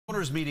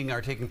Owners meeting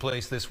are taking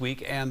place this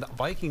week, and the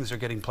Vikings are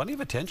getting plenty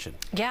of attention.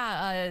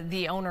 Yeah,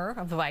 the owner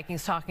of the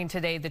Vikings talking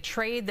today. The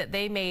trade that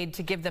they made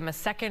to give them a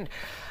second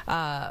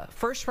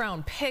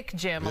first-round pick,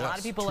 Jim. Yes, a lot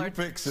of people are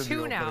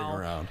two now.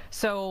 Round.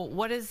 So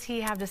what does he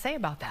have to say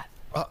about that?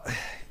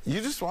 You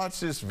just watch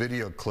this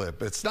video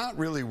clip. It's not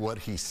really what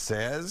he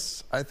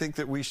says, I think,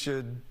 that we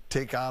should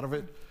take out of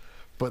it,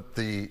 but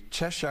the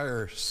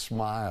Cheshire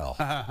smile,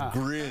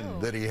 grin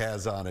that he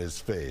has on his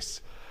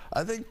face.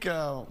 I think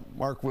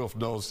Mark Wilf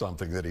knows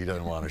something that he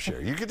doesn't want to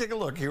share. You can take a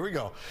look. Here we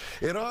go.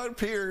 It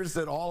appears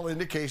that all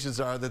indications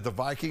are that the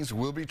Vikings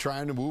will be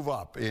trying to move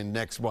up in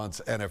next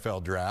month's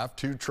NFL draft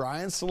to try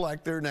and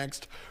select their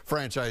next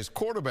franchise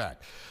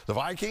quarterback. The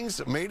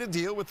Vikings made a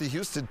deal with the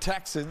Houston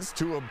Texans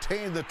to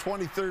obtain the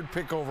 23rd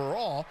pick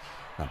overall.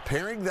 Now,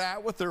 pairing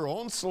that with their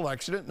own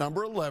selection at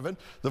number 11,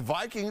 the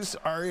Vikings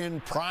are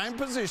in prime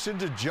position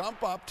to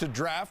jump up to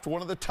draft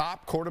one of the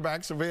top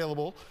quarterbacks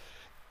available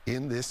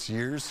in this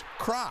year's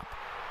crop.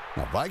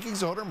 Now,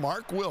 Vikings owner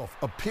Mark Wilf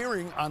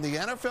appearing on the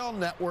NFL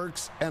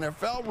Network's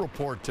NFL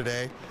Report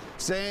today,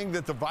 saying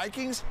that the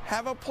Vikings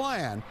have a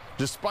plan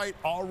despite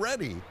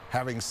already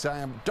having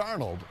Sam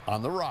Darnold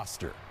on the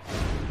roster.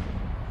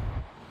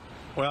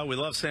 Well, we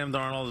love Sam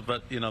Darnold,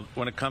 but, you know,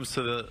 when it comes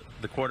to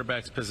the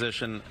quarterback's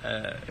position,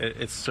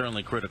 it's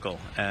certainly critical.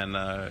 And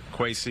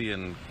Kwesi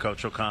and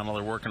Coach O'Connell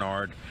are working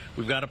hard.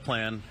 We've got a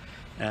plan,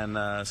 and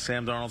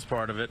Sam Darnold's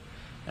part of it.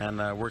 And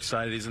we're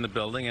excited he's in the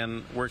building,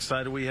 and we're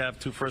excited we have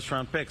 2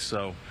 first-round picks.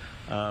 So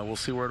we'll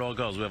see where it all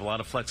goes. We have a lot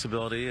of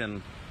flexibility,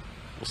 and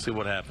we'll see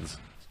what happens.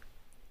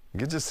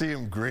 Good to see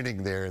him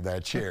grinning there in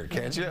that chair,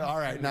 can't you? All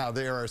right, now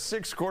there are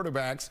 6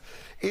 quarterbacks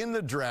in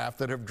the draft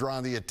that have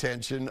drawn the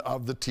attention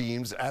of the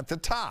teams at the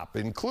top,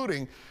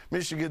 including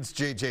Michigan's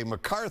J.J.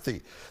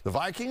 McCarthy. The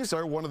Vikings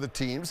are one of the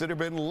teams that have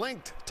been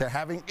linked to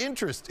having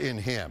interest in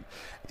him.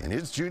 In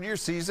his junior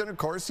season, of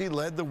course, he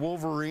led the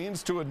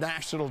Wolverines to a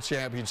national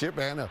championship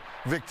and a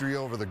victory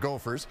over the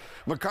Gophers.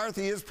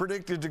 McCarthy is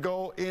predicted to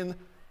go in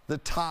the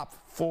top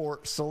 4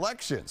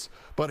 selections,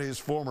 but his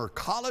former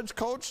college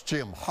coach,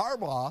 Jim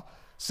Harbaugh,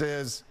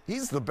 says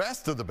he's the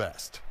best of the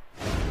best.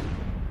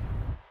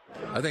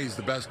 I think he's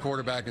the best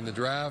quarterback in the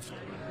draft,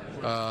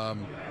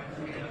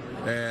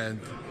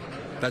 and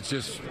that's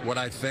just what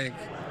I think,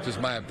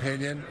 just my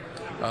opinion.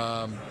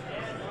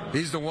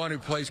 He's the one who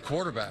plays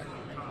quarterback,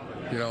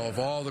 you know, of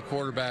all the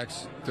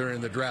quarterbacks that are in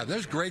the draft.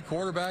 There's great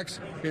quarterbacks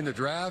in the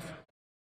draft,